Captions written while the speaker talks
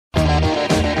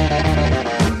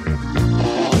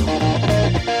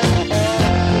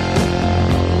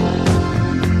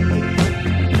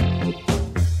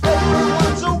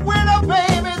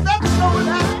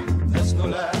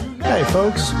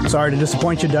folks. Sorry to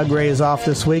disappoint you. Doug Ray is off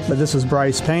this week, but this is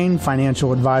Brice Payne,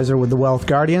 financial advisor with the Wealth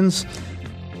Guardians.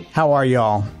 How are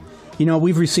y'all? You know,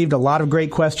 we've received a lot of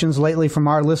great questions lately from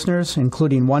our listeners,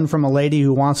 including one from a lady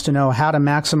who wants to know how to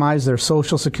maximize their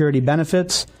Social Security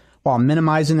benefits while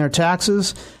minimizing their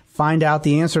taxes. Find out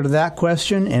the answer to that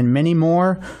question and many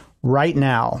more right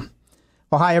now.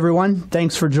 Well, hi, everyone.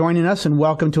 Thanks for joining us, and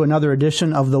welcome to another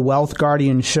edition of the Wealth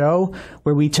Guardian Show,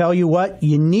 where we tell you what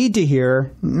you need to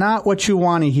hear, not what you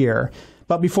want to hear.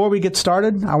 But before we get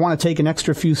started, I want to take an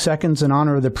extra few seconds in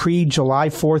honor of the pre-July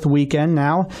 4th weekend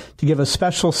now to give a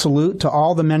special salute to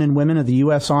all the men and women of the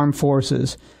U.S. Armed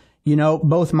Forces. You know,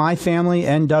 both my family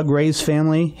and Doug Ray's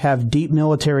family have deep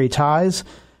military ties.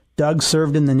 Doug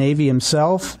served in the Navy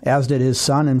himself, as did his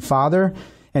son and father.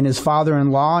 And his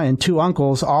father-in-law and two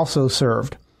uncles also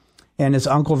served. And his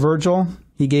Uncle Virgil,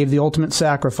 he gave the ultimate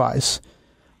sacrifice.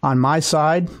 On my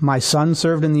side, my son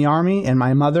served in the Army, and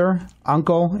my mother,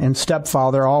 uncle, and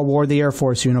stepfather all wore the Air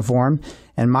Force uniform.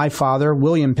 And my father,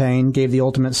 William Payne, gave the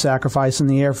ultimate sacrifice in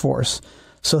the Air Force.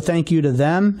 So thank you to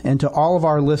them and to all of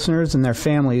our listeners and their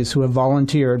families who have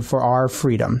volunteered for our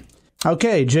freedom.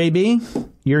 Okay, JB,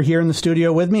 you're here in the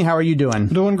studio with me. How are you doing?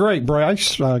 Doing great,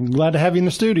 Bryce. Glad to have you in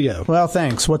the studio. Well,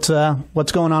 thanks. What's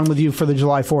going on with you for the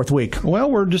July 4th week? Well,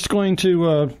 we're just going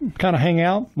to kind of hang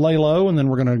out, lay low, and then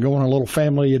we're going to go on a little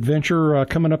family adventure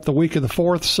coming up the week of the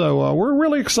 4th. So we're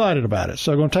really excited about it.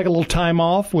 So going to take a little time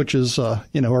off, which is, a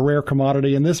rare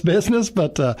commodity in this business.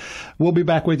 But we'll be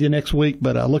back with you next week.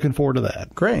 But looking forward to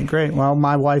that. Great, great. Well,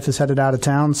 my wife is headed out of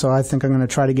town, so I think I'm going to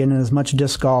try to get in as much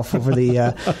disc golf over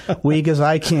the week as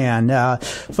I can.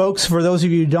 Folks, for those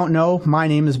of you who don't know, my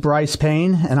name is Brice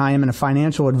Payne, and I am a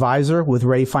financial advisor with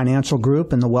Ray Financial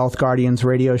Group and the Wealth Guardians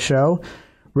radio show.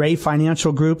 Ray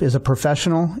Financial Group is a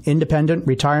professional, independent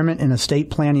retirement and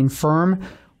estate planning firm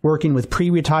working with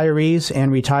pre-retirees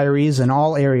and retirees in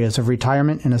all areas of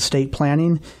retirement and estate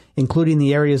planning, including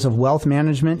the areas of wealth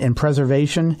management and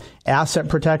preservation, asset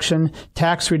protection,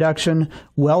 tax reduction,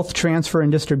 wealth transfer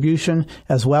and distribution,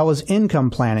 as well as income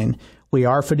planning. We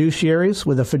are fiduciaries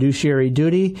with a fiduciary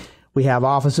duty. We have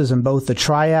offices in both the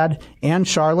Triad and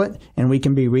Charlotte, and we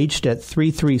can be reached at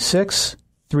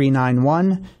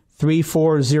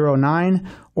 336-391-3409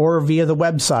 or via the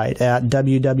website at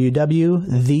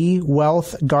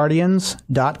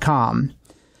www.thewealthguardians.com.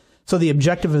 So the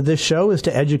objective of this show is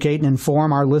to educate and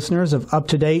inform our listeners of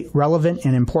up-to-date, relevant,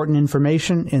 and important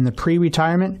information in the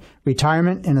pre-retirement,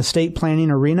 retirement, and estate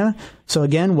planning arena. So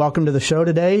again, welcome to the show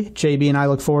today. JB and I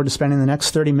look forward to spending the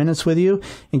next 30 minutes with you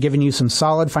and giving you some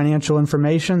solid financial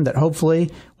information that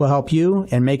hopefully will help you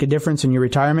and make a difference in your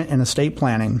retirement and estate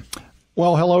planning.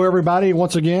 Well, hello, everybody.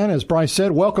 Once again, as Bryce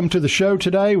said, welcome to the show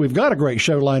today. We've got a great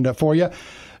show lined up for you.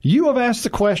 You have asked the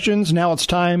questions. Now it's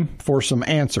time for some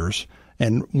answers.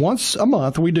 And once a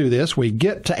month we do this. We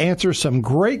get to answer some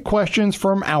great questions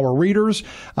from our readers,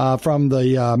 from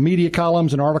the media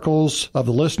columns and articles of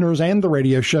the listeners and the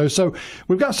radio show. So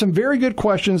we've got some very good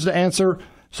questions to answer.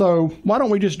 So why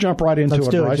don't we just jump right into it,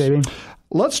 Bryce? Let's do it, JB.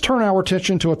 Let's turn our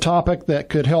attention to a topic that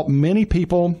could help many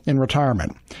people in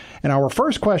retirement. And our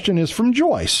first question is from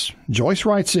Joyce. Joyce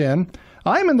writes in,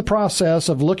 I'm in the process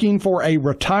of looking for a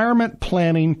retirement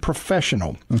planning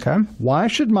professional. Okay. Why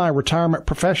should my retirement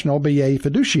professional be a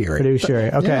fiduciary?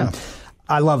 Fiduciary. Okay. Yeah.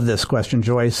 I love this question,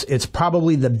 Joyce. It's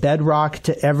probably the bedrock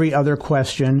to every other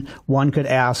question one could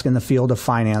ask in the field of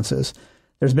finances.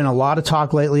 There's been a lot of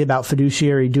talk lately about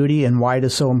fiduciary duty and why it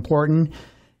is so important.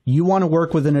 You want to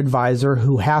work with an advisor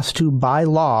who has to, by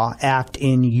law, act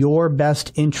in your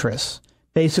best interests.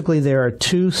 Basically, there are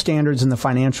two standards in the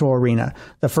financial arena.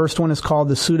 The first one is called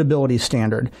the suitability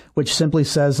standard, which simply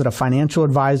says that a financial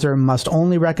advisor must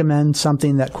only recommend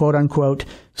something that, quote unquote,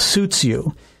 suits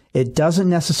you. It doesn't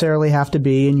necessarily have to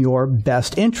be in your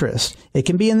best interest. It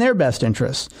can be in their best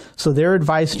interest. So their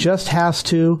advice just has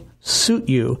to suit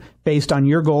you based on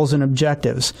your goals and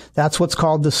objectives. That's what's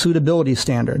called the suitability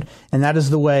standard. And that is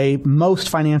the way most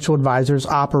financial advisors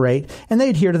operate, and they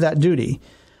adhere to that duty.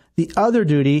 The other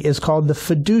duty is called the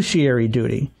fiduciary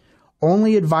duty.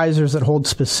 Only advisors that hold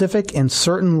specific and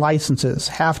certain licenses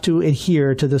have to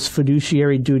adhere to this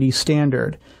fiduciary duty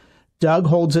standard. Doug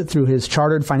holds it through his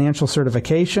Chartered Financial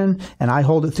Certification, and I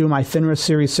hold it through my FINRA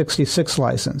Series 66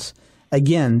 license.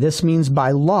 Again, this means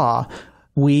by law,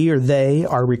 we or they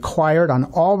are required on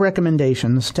all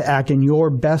recommendations to act in your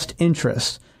best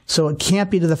interest. So it can't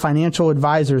be to the financial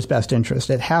advisor's best interest.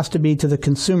 It has to be to the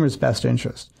consumer's best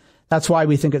interest. That's why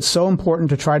we think it's so important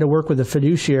to try to work with a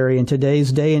fiduciary in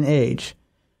today's day and age.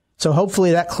 So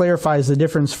hopefully that clarifies the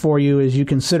difference for you as you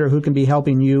consider who can be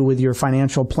helping you with your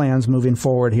financial plans moving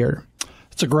forward here.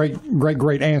 It's a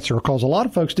great answer, because a lot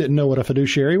of folks didn't know what a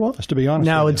fiduciary was, to be honest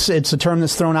No, with you. it's a term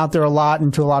that's thrown out there a lot,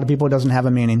 and to a lot of people it doesn't have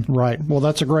a meaning. Right. Well,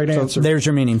 that's a great answer. There's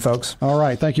your meaning, folks. All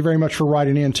right. Thank you very much for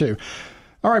writing in, too.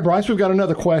 All right, Brice, we've got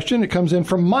another question. It comes in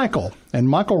from Michael, and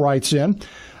Michael writes in,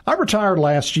 I retired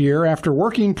last year after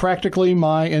working practically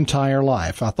my entire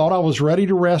life. I thought I was ready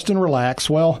to rest and relax.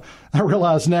 Well, I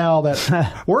realize now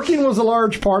that working was a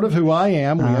large part of who I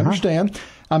am. We understand.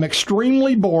 I'm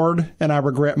extremely bored, and I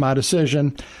regret my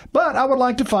decision, but I would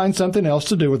like to find something else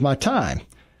to do with my time.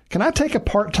 Can I take a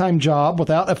part-time job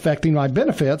without affecting my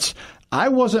benefits? I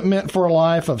wasn't meant for a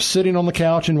life of sitting on the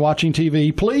couch and watching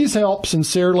TV. Please help.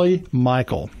 Sincerely,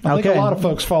 Michael. I think a lot of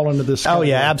folks fall into this. Oh,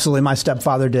 yeah, absolutely. My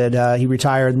stepfather did. He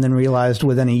retired and then realized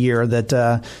within a year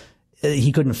that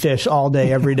he couldn't fish all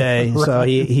day, every day. Right. So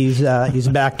he's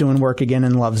back doing work again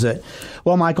and loves it.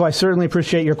 Well, Michael, I certainly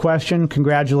appreciate your question.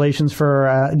 Congratulations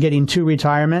for getting to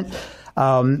retirement.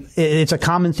 It's a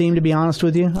common theme, to be honest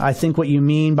with you. I think what you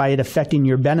mean by it affecting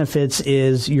your benefits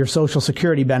is your Social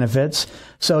Security benefits.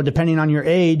 So depending on your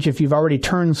age, if you've already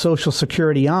turned Social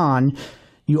Security on,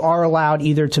 you are allowed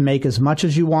either to make as much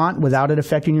as you want without it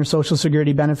affecting your Social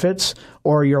Security benefits,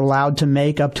 or you're allowed to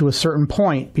make up to a certain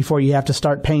point before you have to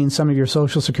start paying some of your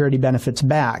Social Security benefits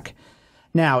back.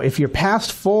 Now, if you're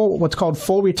past what's called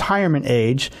full retirement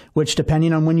age, which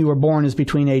depending on when you were born is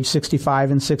between age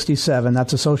 65 and 67,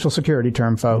 that's a Social Security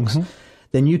term, folks,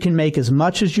 then you can make as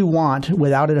much as you want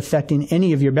without it affecting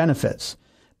any of your benefits.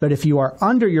 But if you are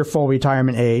under your full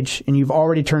retirement age and you've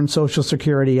already turned Social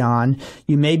Security on,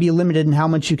 you may be limited in how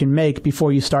much you can make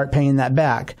before you start paying that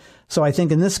back. So I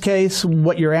think in this case,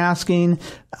 what you're asking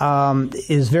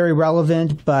is very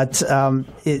relevant, but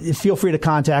feel free to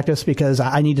contact us because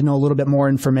I need to know a little bit more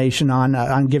information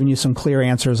on giving you some clear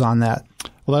answers on that.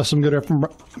 Well, that's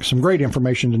some great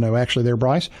information to know, actually, there,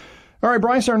 Brice. All right,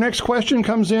 Brice, our next question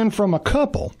comes in from a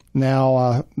couple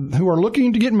now who are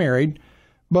looking to get married,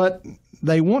 but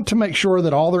they want to make sure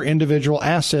that all their individual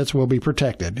assets will be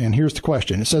protected. And here's the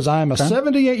question. It says, I am a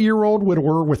 78-year-old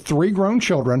widower with 3 grown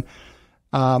children.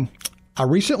 I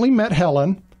recently met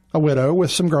Helen, a widow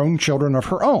with some grown children of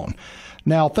her own.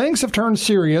 Now, things have turned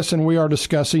serious, and we are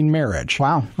discussing marriage.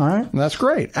 Wow. All right. That's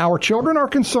great. Our children are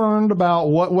concerned about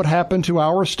what would happen to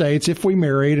our estates if we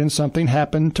married and something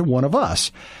happened to one of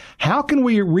us. How can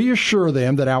we reassure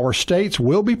them that our estates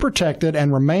will be protected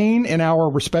and remain in our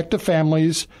respective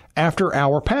families after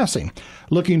our passing?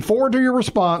 Looking forward to your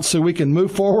response so we can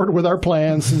move forward with our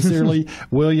plans. Sincerely,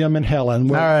 William and Helen.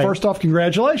 Well, all right. First off,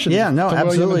 congratulations. Yeah, no, to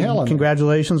absolutely. William and Helen.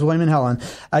 Congratulations, William and Helen.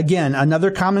 Again,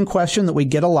 another common question that we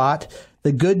get a lot.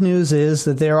 The good news is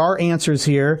that there are answers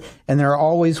here, and there are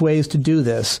always ways to do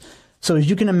this. So as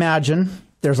you can imagine,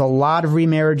 there's a lot of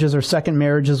remarriages or second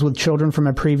marriages with children from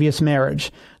a previous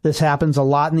marriage. This happens a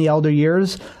lot in the elder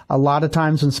years. A lot of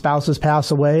times when spouses pass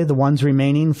away, the ones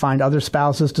remaining find other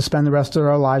spouses to spend the rest of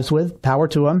their lives with. Power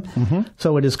to them.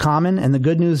 So it is common. And the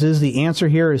good news is the answer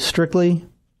here is strictly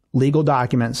legal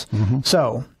documents.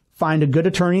 So find a good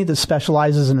attorney that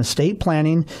specializes in estate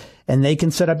planning, and they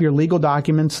can set up your legal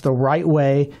documents the right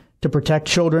way to protect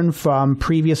children from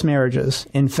previous marriages.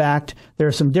 In fact, there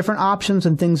are some different options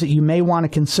and things that you may want to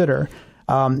consider.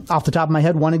 Off the top of my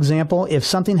head, one example, if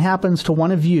something happens to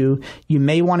one of you, you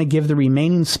may want to give the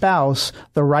remaining spouse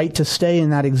the right to stay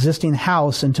in that existing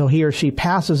house until he or she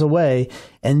passes away.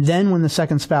 And then when the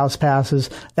second spouse passes,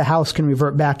 the house can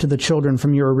revert back to the children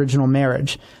from your original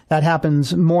marriage. That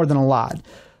happens more than a lot.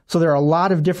 So there are a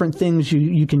lot of different things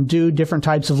you can do, different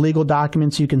types of legal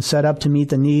documents you can set up to meet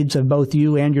the needs of both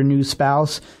you and your new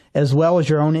spouse, as well as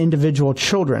your own individual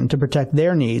children to protect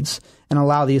their needs and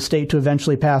allow the estate to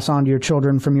eventually pass on to your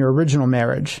children from your original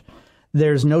marriage.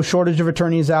 There's no shortage of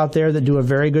attorneys out there that do a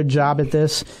very good job at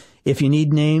this. If you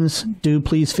need names,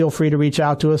 please feel free to reach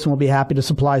out to us, and we'll be happy to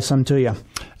supply some to you.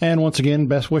 And once again,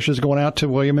 best wishes going out to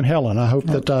William and Helen. I hope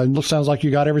that it sounds like you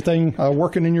got everything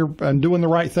working in and doing the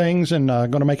right things and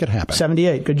going to make it happen.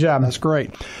 78. Good job. That's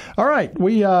great. All right.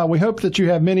 We hope that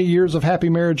you have many years of happy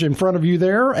marriage in front of you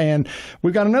there. And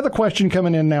we've got another question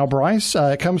coming in now, Brice.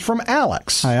 It comes from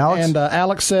Alex. Hi, Alex. And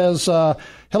Alex says,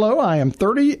 hello, I am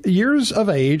 30 years of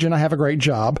age and I have a great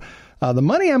job. The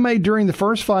money I made during the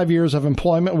first 5 years of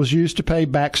employment was used to pay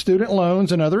back student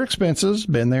loans and other expenses.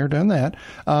 Been there, done that.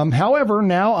 However,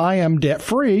 now I am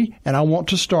debt-free, and I want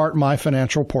to start my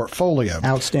financial portfolio.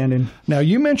 Outstanding. Now,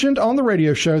 you mentioned on the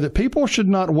radio show that people should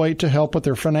not wait to help with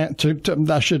their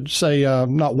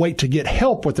not wait to get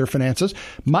help with their finances.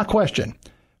 My question,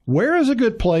 where is a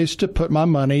good place to put my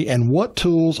money, and what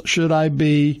tools should I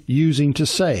be using to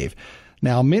save?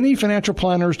 Now, many financial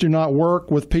planners do not work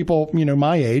with people,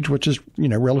 my age, which is,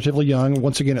 relatively young,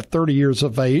 once again at 30 years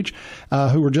of age,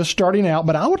 who are just starting out.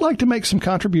 But I would like to make some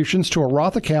contributions to a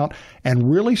Roth account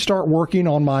and really start working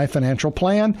on my financial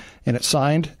plan. And it's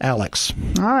signed Alex.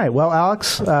 All right. Well,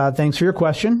 Alex, thanks for your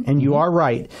question. And you are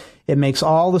right. It makes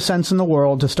all the sense in the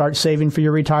world to start saving for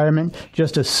your retirement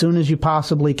just as soon as you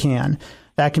possibly can.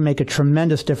 That can make a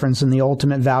tremendous difference in the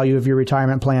ultimate value of your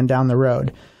retirement plan down the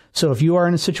road. So if you are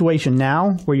in a situation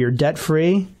now where you're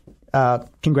debt-free,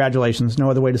 congratulations, no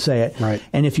other way to say it. Right.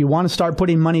 And if you want to start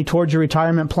putting money towards your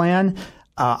retirement plan,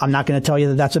 I'm not going to tell you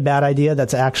that that's a bad idea.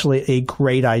 That's actually a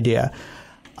great idea.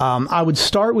 I would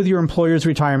start with your employer's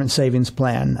retirement savings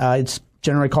plan. It's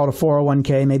generally called a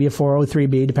 401k, maybe a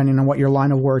 403b, depending on what your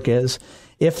line of work is.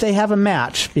 If they have a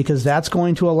match, because that's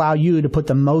going to allow you to put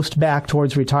the most back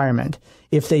towards retirement.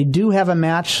 If they do have a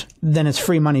match, then it's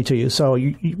free money to you. So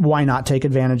why not take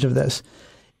advantage of this?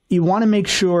 You want to make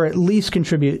sure at least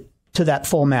contribute to that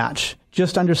full match.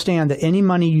 Just understand that any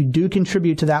money you do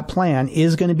contribute to that plan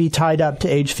is going to be tied up to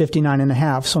age 59 and a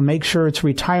half. So make sure it's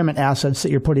retirement assets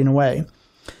that you're putting away.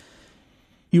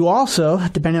 You also,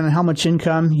 depending on how much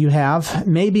income you have,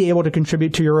 may be able to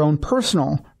contribute to your own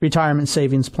personal retirement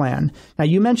savings plan. Now,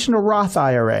 you mentioned a Roth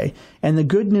IRA, and the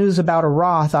good news about a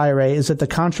Roth IRA is that the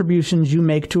contributions you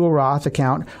make to a Roth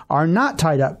account are not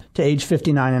tied up to age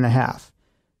 59 and a half.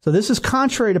 So this is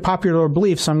contrary to popular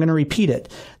belief, so I'm going to repeat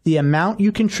it. The amount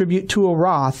you contribute to a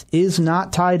Roth is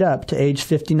not tied up to age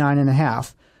 59 and a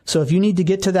half. So if you need to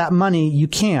get to that money, you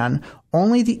can.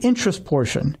 Only the interest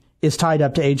portion is tied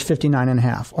up to age 59 and a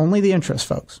half. Only the interest,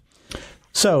 folks.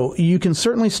 So you can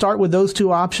certainly start with those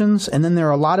two options, and then there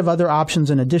are a lot of other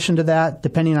options in addition to that.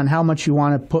 Depending on how much you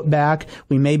want to put back,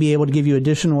 we may be able to give you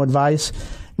additional advice.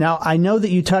 Now, I know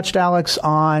that you touched, Alex,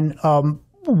 on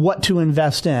what to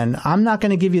invest in. I'm not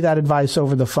going to give you that advice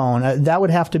over the phone. That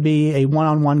would have to be a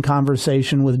one-on-one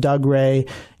conversation with Doug Ray,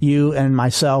 you, and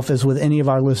myself, as with any of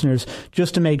our listeners,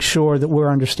 just to make sure that we're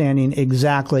understanding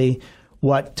exactly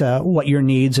what your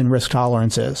needs and risk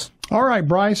tolerance is. All right,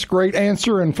 Brice, great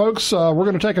answer. And folks, we're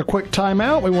going to take a quick time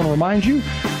out. We want to remind you,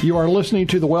 you are listening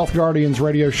to the Wealth Guardians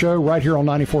radio show right here on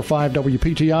 94.5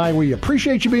 WPTI. We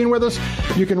appreciate you being with us.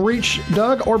 You can reach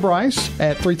Doug or Brice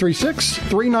at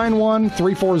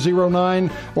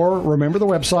 336-391-3409, or remember the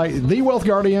website,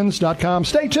 thewealthguardians.com.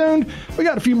 Stay tuned. We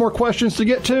got a few more questions to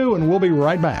get to, and we'll be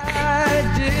right back.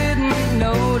 I didn't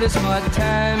notice what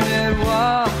time it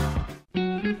was.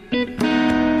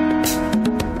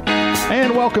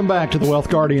 And welcome back to the Wealth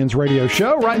Guardians radio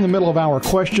show, right in the middle of our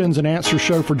questions and answers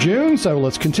show for June. So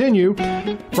let's continue.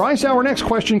 Brice, our next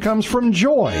question comes from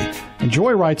Joy. And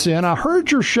Joy writes in, I heard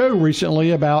your show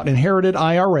recently about inherited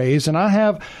IRAs, and I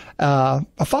have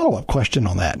a follow-up question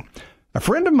on that. A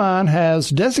friend of mine has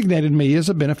designated me as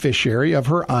a beneficiary of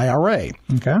her IRA.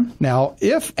 Okay. Now,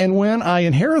 if and when I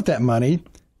inherit that money,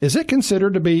 is it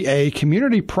considered to be a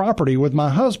community property with my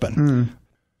husband?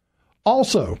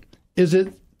 Also, is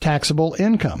it taxable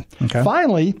income? Okay.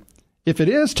 Finally, if it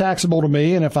is taxable to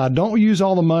me and if I don't use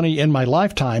all the money in my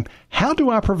lifetime, how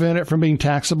do I prevent it from being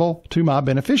taxable to my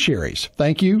beneficiaries?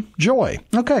 Thank you, Joy.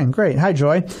 Okay, great. Hi,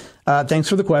 Joy. Thanks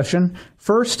for the question.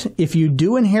 First, if you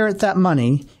do inherit that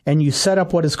money and you set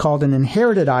up what is called an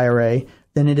inherited IRA,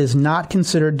 then it is not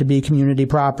considered to be community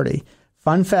property.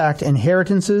 Fun fact,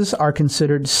 inheritances are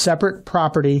considered separate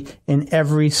property in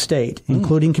every state,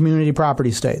 including community property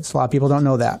states. A lot of people don't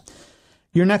know that.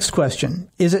 Your next question,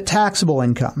 is it taxable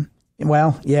income?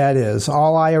 Well, yeah, it is.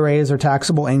 All IRAs are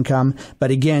taxable income.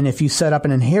 But again, if you set up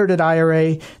an inherited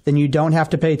IRA, then you don't have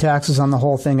to pay taxes on the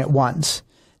whole thing at once.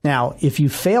 Now, if you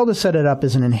fail to set it up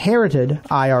as an inherited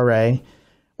IRA,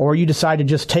 or you decide to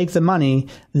just take the money,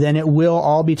 then it will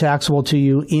all be taxable to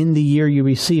you in the year you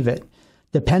receive it.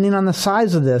 Depending on the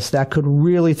size of this, that could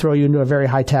really throw you into a very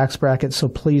high tax bracket, so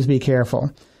please be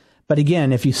careful. But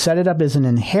again, if you set it up as an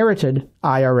inherited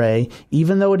IRA,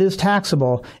 even though it is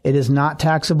taxable, it is not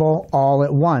taxable all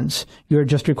at once. You're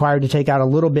just required to take out a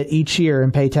little bit each year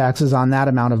and pay taxes on that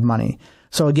amount of money.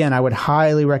 So again, I would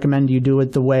highly recommend you do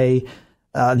it the way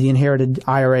the inherited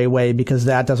IRA way, because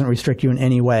that doesn't restrict you in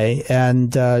any way.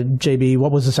 And JB,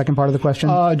 what was the second part of the question?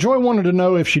 Joy wanted to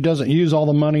know if she doesn't use all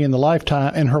the money in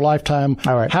her lifetime,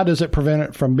 all right, how does it prevent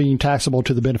it from being taxable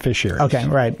to the beneficiaries? Okay,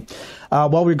 right.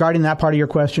 Well, regarding that part of your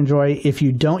question, Joy, if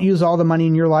you don't use all the money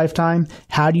in your lifetime,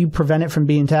 how do you prevent it from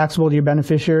being taxable to your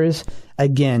beneficiaries?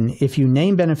 Again, if you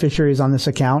name beneficiaries on this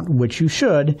account, which you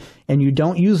should, and you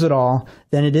don't use it all,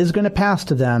 then it is going to pass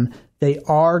to them. They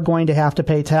are going to have to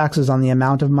pay taxes on the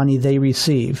amount of money they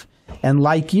receive. And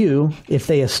like you, if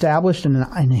they established an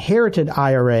inherited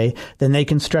IRA, then they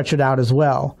can stretch it out as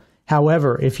well.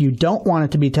 However, if you don't want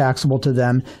it to be taxable to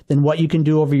them, then what you can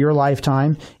do over your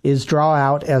lifetime is draw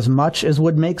out as much as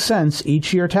would make sense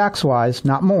each year tax-wise,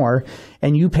 not more,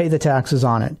 and you pay the taxes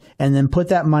on it, and then put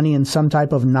that money in some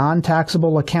type of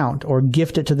non-taxable account or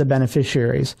gift it to the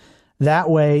beneficiaries. That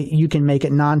way, you can make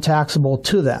it non-taxable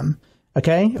to them.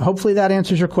 Okay? Hopefully that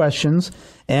answers your questions.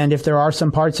 And if there are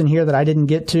some parts in here that I didn't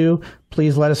get to,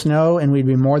 please let us know, and we'd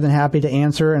be more than happy to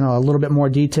answer in a little bit more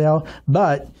detail.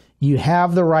 But you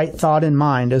have the right thought in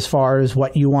mind as far as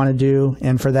what you want to do,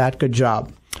 and for that, good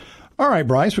job. All right,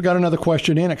 Brice, we got another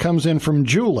question in. It comes in from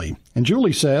Julie. And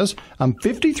Julie says, I'm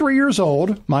 53 years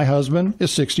old. My husband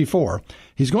is 64.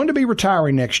 He's going to be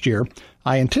retiring next year.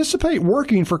 I anticipate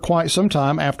working for quite some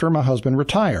time after my husband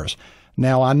retires.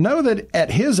 Now, I know that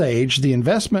at his age, the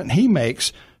investment he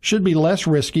makes should be less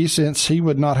risky since he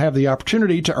would not have the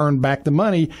opportunity to earn back the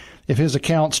money if his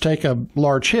accounts take a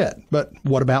large hit. But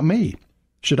what about me?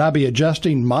 Should I be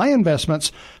adjusting my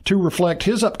investments to reflect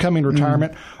his upcoming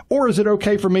retirement, or is it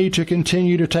okay for me to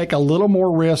continue to take a little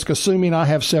more risk, assuming I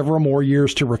have several more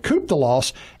years to recoup the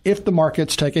loss if the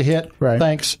markets take a hit? Right.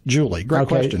 Thanks, Julie. Great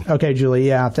question. Okay, Julie.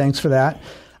 Yeah, thanks for that.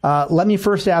 Let me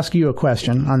first ask you a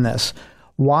question on this.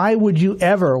 Why would you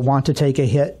ever want to take a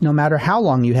hit no matter how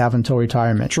long you have until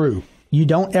retirement? True. You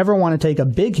don't ever want to take a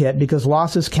big hit because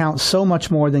losses count so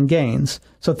much more than gains.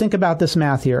 So think about this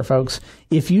math here, folks.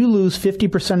 If you lose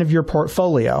 50% of your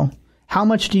portfolio, how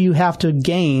much do you have to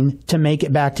gain to make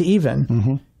it back to even?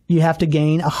 Mm-hmm. You have to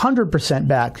gain 100%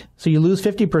 back. So you lose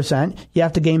 50%, you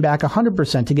have to gain back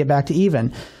 100% to get back to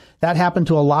even. That happened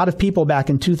to a lot of people back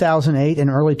in 2008 and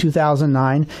early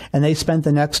 2009, and they spent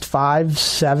the next 5,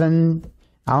 7,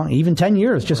 even 10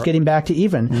 years just getting back to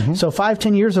even. Mm-hmm. So 5,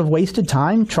 10 years of wasted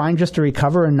time trying just to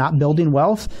recover and not building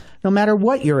wealth, no matter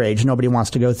what your age, nobody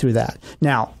wants to go through that.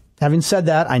 Now, having said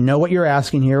that, I know what you're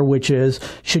asking here, which is,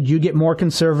 should you get more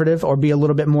conservative or be a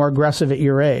little bit more aggressive at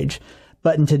your age?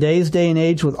 But in today's day and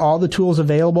age, with all the tools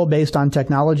available based on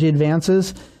technology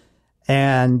advances,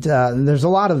 and there's a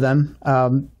lot of them,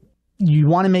 you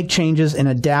want to make changes and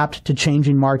adapt to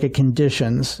changing market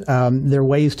conditions. There are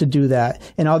ways to do that.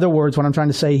 In other words, what I'm trying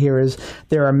to say here is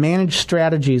there are managed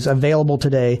strategies available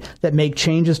today that make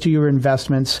changes to your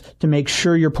investments to make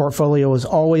sure your portfolio is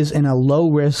always in a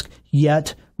low risk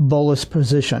yet bullish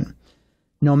position,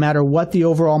 no matter what the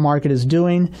overall market is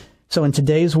doing. So in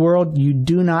today's world, you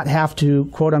do not have to,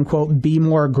 quote unquote, be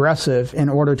more aggressive in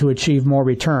order to achieve more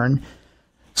return.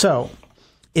 So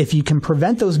if you can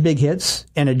prevent those big hits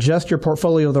and adjust your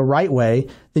portfolio the right way,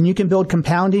 then you can build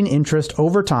compounding interest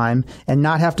over time and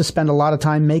not have to spend a lot of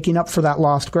time making up for that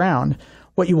lost ground.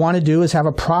 What you want to do is have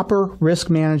a proper risk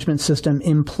management system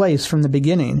in place from the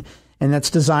beginning, and that's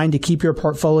designed to keep your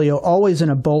portfolio always in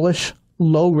a bullish,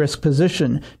 low-risk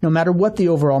position, no matter what the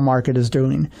overall market is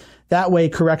doing. That way,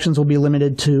 corrections will be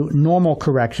limited to normal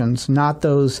corrections, not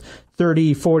those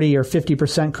 30, 40, or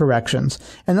 50% corrections.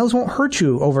 And those won't hurt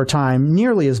you over time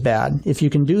nearly as bad. If you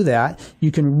can do that,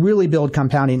 you can really build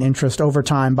compounding interest over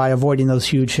time by avoiding those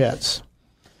huge hits.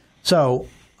 So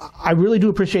I really do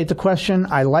appreciate the question.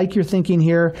 I like your thinking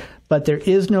here, but there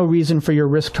is no reason for your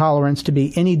risk tolerance to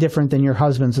be any different than your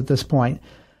husband's at this point.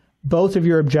 Both of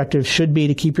your objectives should be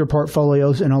to keep your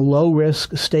portfolios in a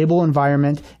low-risk, stable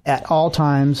environment at all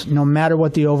times, no matter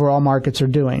what the overall markets are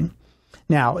doing.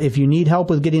 Now, if you need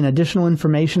help with getting additional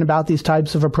information about these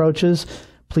types of approaches,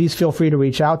 please feel free to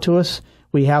reach out to us.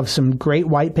 We have some great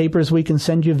white papers we can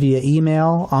send you via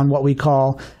email on what we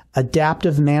call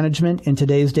adaptive management in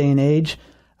today's day and age,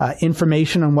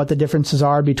 information on what the differences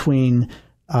are between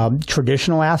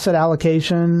traditional asset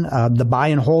allocation, the buy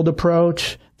and hold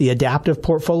approach, the adaptive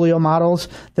portfolio models.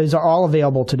 Those are all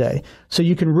available today. So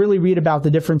you can really read about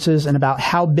the differences and about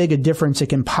how big a difference it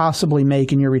can possibly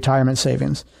make in your retirement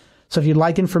savings. So if you'd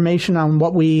like information on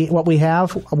what we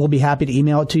have, we'll be happy to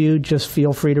email it to you. Just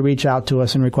feel free to reach out to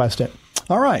us and request it.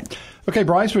 All right. Okay,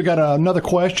 Brice, we got another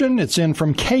question. It's in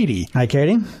from Katie. Hi,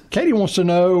 Katie. Katie wants to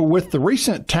know, with the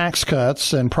recent tax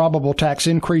cuts and probable tax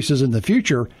increases in the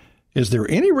future, is there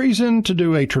any reason to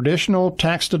do a traditional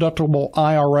tax-deductible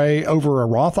IRA over a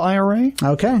Roth IRA?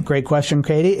 Okay, great question,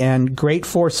 Katie, and great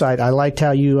foresight. I liked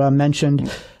how you mentioned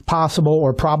possible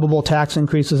or probable tax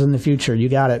increases in the future. You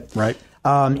got it. Right.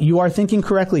 You are thinking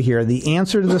correctly here. The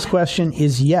answer to this question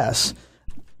is yes.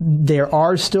 There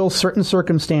are still certain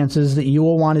circumstances that you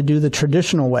will want to do the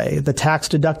traditional way, the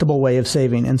tax-deductible way of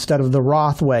saving, instead of the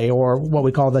Roth way, or what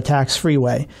we call the tax-free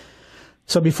way.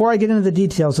 So before I get into the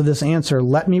details of this answer,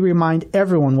 let me remind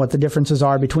everyone what the differences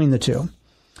are between the two.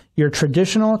 Your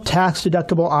traditional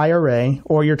tax-deductible IRA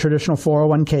or your traditional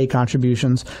 401k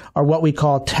contributions are what we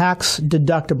call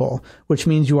tax-deductible, which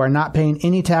means you are not paying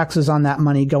any taxes on that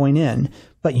money going in,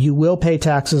 but you will pay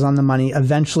taxes on the money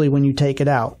eventually when you take it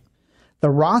out. The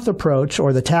Roth approach,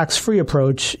 or the tax-free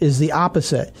approach, is the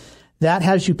opposite. That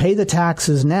has you pay the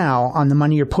taxes now on the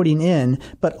money you're putting in,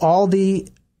 but all the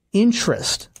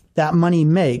interest that money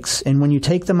makes, and when you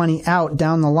take the money out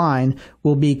down the line,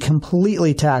 will be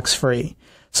completely tax-free.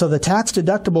 So the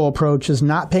tax-deductible approach is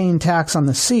not paying tax on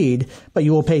the seed, but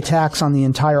you will pay tax on the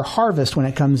entire harvest when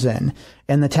it comes in.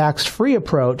 And the tax-free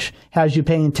approach has you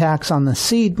paying tax on the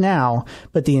seed now,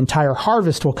 but the entire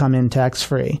harvest will come in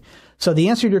tax-free. So the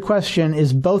answer to your question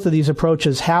is both of these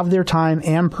approaches have their time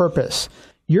and purpose.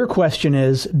 Your question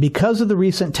is, because of the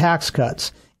recent tax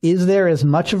cuts, is there as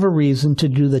much of a reason to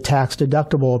do the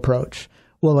tax-deductible approach?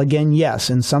 Well, again, yes,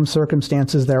 in some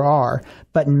circumstances there are,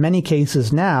 but in many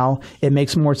cases now, it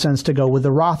makes more sense to go with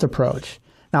the Roth approach.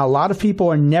 Now, a lot of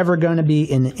people are never going to be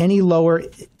in any lower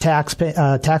tax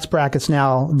brackets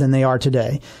now than they are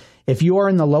today. If you are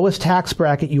in the lowest tax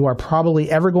bracket you are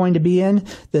probably ever going to be in,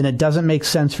 then it doesn't make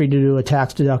sense for you to do a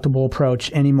tax-deductible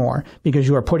approach anymore, because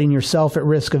you are putting yourself at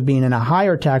risk of being in a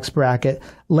higher tax bracket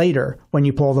later when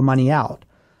you pull the money out.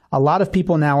 A lot of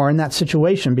people now are in that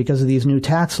situation because of these new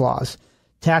tax laws.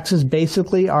 Taxes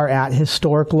basically are at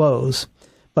historic lows.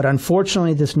 But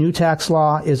unfortunately, this new tax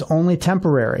law is only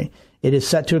temporary. It is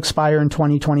set to expire in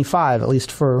 2025, at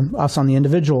least for us on the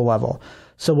individual level.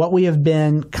 So what we have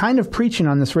been kind of preaching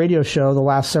on this radio show the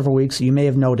last several weeks, you may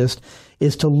have noticed,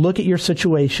 is to look at your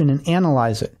situation and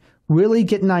analyze it. Really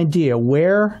get an idea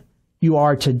where you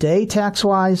are today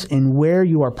tax-wise and where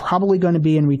you are probably going to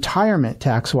be in retirement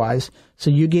tax-wise, so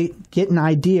you get an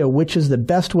idea which is the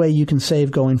best way you can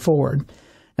save going forward.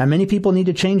 Now, many people need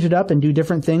to change it up and do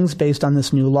different things based on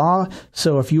this new law.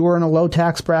 So if you are in a low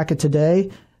tax bracket today,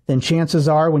 then chances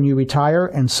are when you retire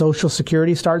and Social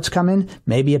Security starts coming,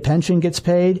 maybe a pension gets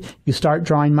paid, you start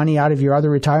drawing money out of your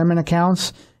other retirement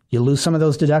accounts, you lose some of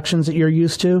those deductions that you're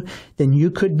used to, then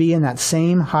you could be in that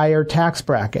same higher tax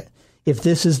bracket. If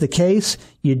this is the case,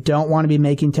 you don't want to be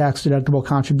making tax-deductible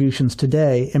contributions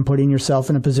today and putting yourself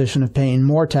in a position of paying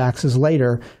more taxes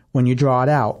later when you draw it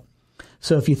out.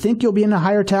 So if you think you'll be in a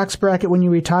higher tax bracket when you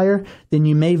retire, then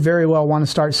you may very well want to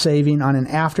start saving on an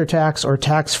after-tax or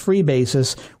tax-free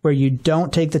basis where you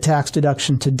don't take the tax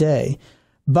deduction today,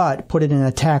 but put it in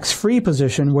a tax-free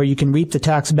position where you can reap the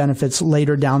tax benefits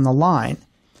later down the line.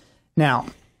 Now,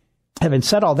 having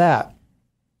said all that,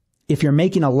 if you're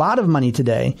making a lot of money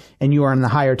today and you are in the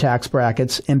higher tax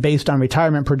brackets, and based on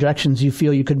retirement projections you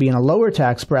feel you could be in a lower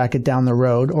tax bracket down the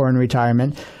road or in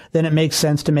retirement, then it makes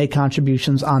sense to make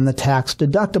contributions on the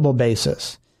tax-deductible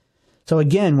basis. So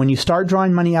again, when you start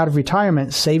drawing money out of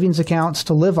retirement, savings accounts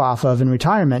to live off of in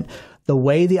retirement, the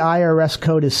way the IRS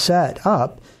code is set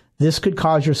up, this could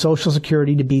cause your Social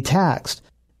Security to be taxed.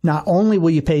 Not only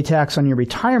will you pay tax on your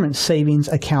retirement savings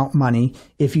account money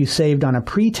if you saved on a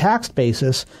pre-taxed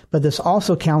basis, but this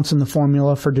also counts in the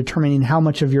formula for determining how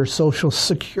much of your Social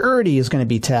Security is going to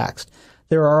be taxed.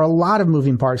 There are a lot of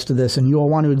moving parts to this, and you will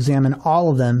want to examine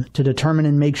all of them to determine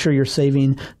and make sure you're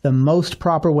saving the most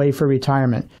proper way for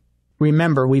retirement.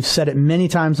 Remember, we've said it many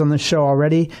times on the show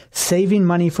already, saving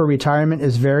money for retirement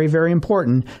is very, very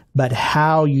important, but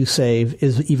how you save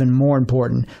is even more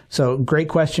important. So great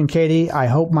question, Katie. I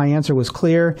hope my answer was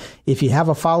clear. If you have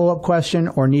a follow-up question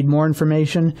or need more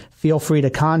information, feel free to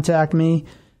contact me,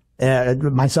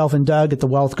 myself and Doug at the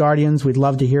Wealth Guardians. We'd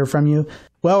love to hear from you.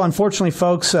 Well, unfortunately,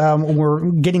 folks, we're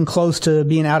getting close to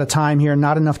being out of time here.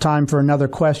 Not enough time for another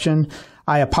question.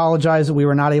 I apologize that we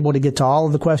were not able to get to all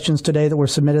of the questions today that were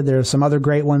submitted. There are some other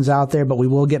great ones out there, but we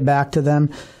will get back to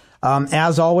them.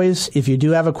 As always, if you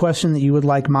do have a question that you would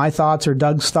like my thoughts or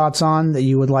Doug's thoughts on that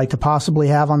you would like to possibly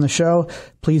have on the show,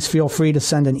 please feel free to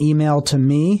send an email to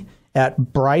me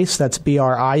at Brice, that's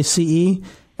BRICE,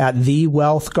 at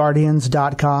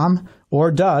thewealthguardians.com,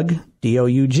 or Doug,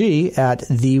 DOUG, at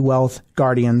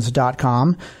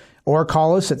thewealthguardians.com, or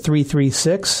call us at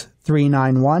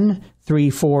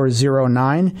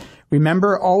 336-391-3409.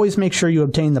 Remember, always make sure you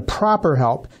obtain the proper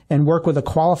help and work with a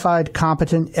qualified,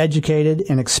 competent, educated,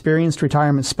 and experienced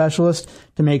retirement specialist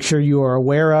to make sure you are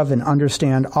aware of and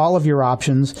understand all of your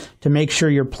options to make sure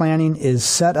your planning is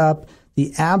set up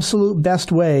the absolute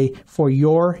best way for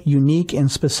your unique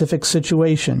and specific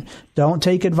situation. Don't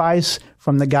take advice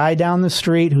from the guy down the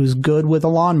street who's good with a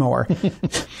lawnmower.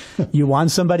 You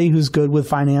want somebody who's good with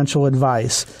financial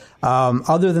advice.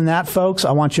 Other than that, folks,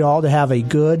 I want you all to have a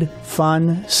good,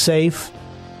 fun, safe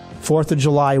 4th of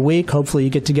July week. Hopefully you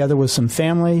get together with some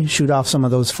family, shoot off some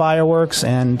of those fireworks,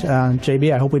 and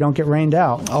JB, I hope we don't get rained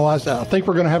out. Oh, I think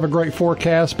we're going to have a great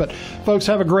forecast. But folks,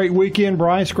 have a great weekend.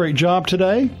 Brice, great job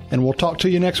today. And we'll talk to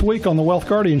you next week on the Wealth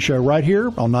Guardian Show right here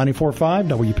on 94.5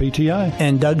 WPTI.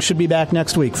 And Doug should be back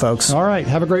next week, folks. All right.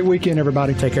 Have a great weekend,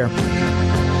 everybody. Take care.